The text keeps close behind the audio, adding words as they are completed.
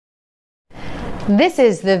This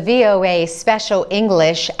is the VOA Special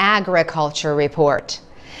English Agriculture Report.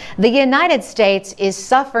 The United States is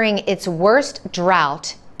suffering its worst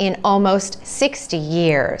drought in almost 60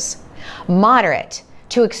 years. Moderate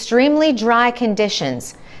to extremely dry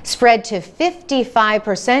conditions spread to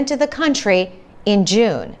 55% of the country in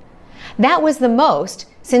June. That was the most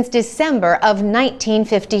since December of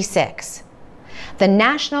 1956. The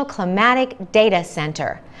National Climatic Data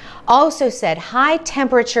Center also said high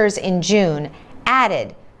temperatures in June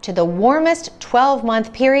added to the warmest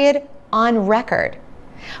 12-month period on record.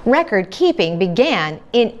 Record keeping began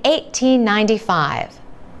in 1895.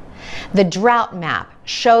 The drought map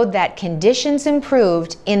showed that conditions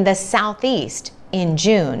improved in the southeast in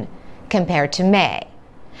June compared to May,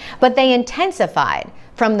 but they intensified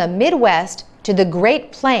from the Midwest to the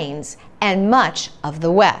Great Plains and much of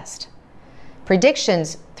the West.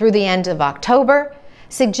 Predictions through the end of October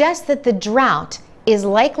suggest that the drought is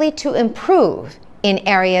likely to improve in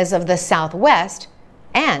areas of the Southwest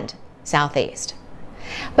and Southeast.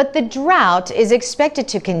 But the drought is expected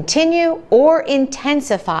to continue or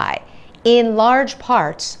intensify in large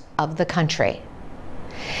parts of the country.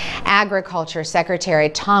 Agriculture Secretary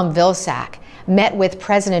Tom Vilsack met with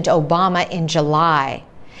President Obama in July.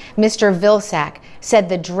 Mr. Vilsack said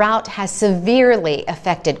the drought has severely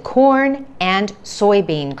affected corn and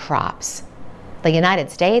soybean crops. The United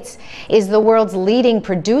States is the world's leading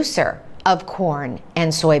producer of corn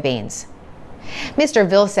and soybeans. Mr.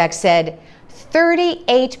 Vilsack said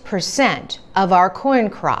 38% of our corn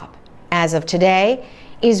crop, as of today,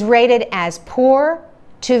 is rated as poor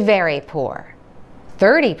to very poor.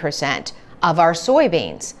 30% of our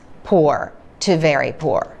soybeans, poor to very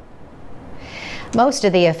poor. Most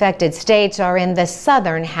of the affected states are in the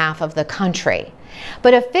southern half of the country,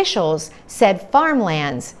 but officials said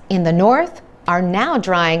farmlands in the north are now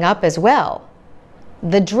drying up as well.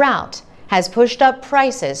 The drought has pushed up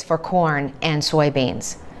prices for corn and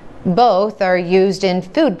soybeans. Both are used in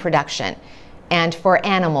food production and for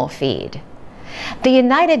animal feed. The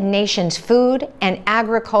United Nations Food and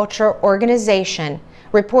Agriculture Organization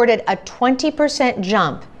reported a 20%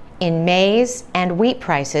 jump in maize and wheat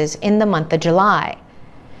prices in the month of July.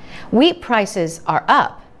 Wheat prices are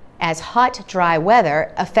up as hot, dry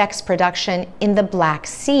weather affects production in the Black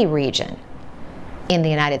Sea region. In the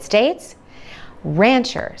United States,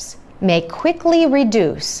 ranchers may quickly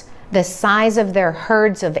reduce the size of their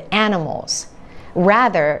herds of animals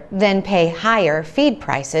rather than pay higher feed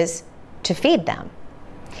prices to feed them.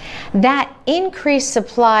 That increased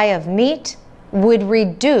supply of meat would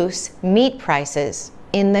reduce meat prices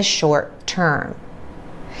in the short term.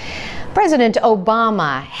 President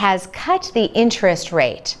Obama has cut the interest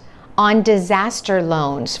rate on disaster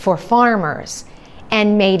loans for farmers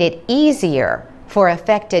and made it easier for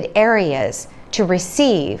affected areas to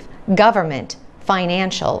receive government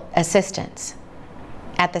financial assistance.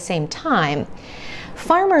 At the same time,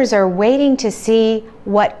 farmers are waiting to see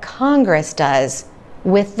what Congress does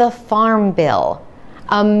with the Farm Bill,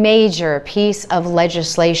 a major piece of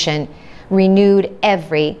legislation renewed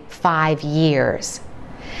every 5 years.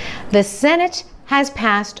 The Senate has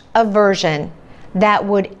passed a version that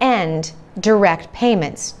would end direct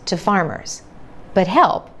payments to farmers, but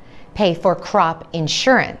help pay for crop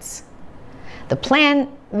insurance. The plan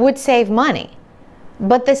would save money,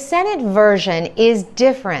 but the Senate version is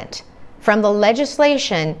different from the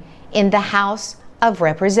legislation in the House of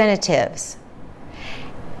Representatives.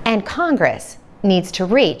 And Congress needs to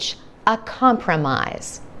reach a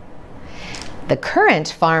compromise. The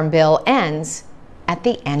current Farm Bill ends at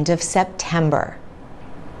the end of September.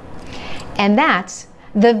 And that's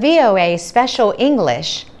the VOA Special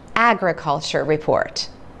English Agriculture Report.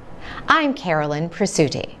 I'm Carolyn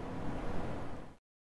Presutti.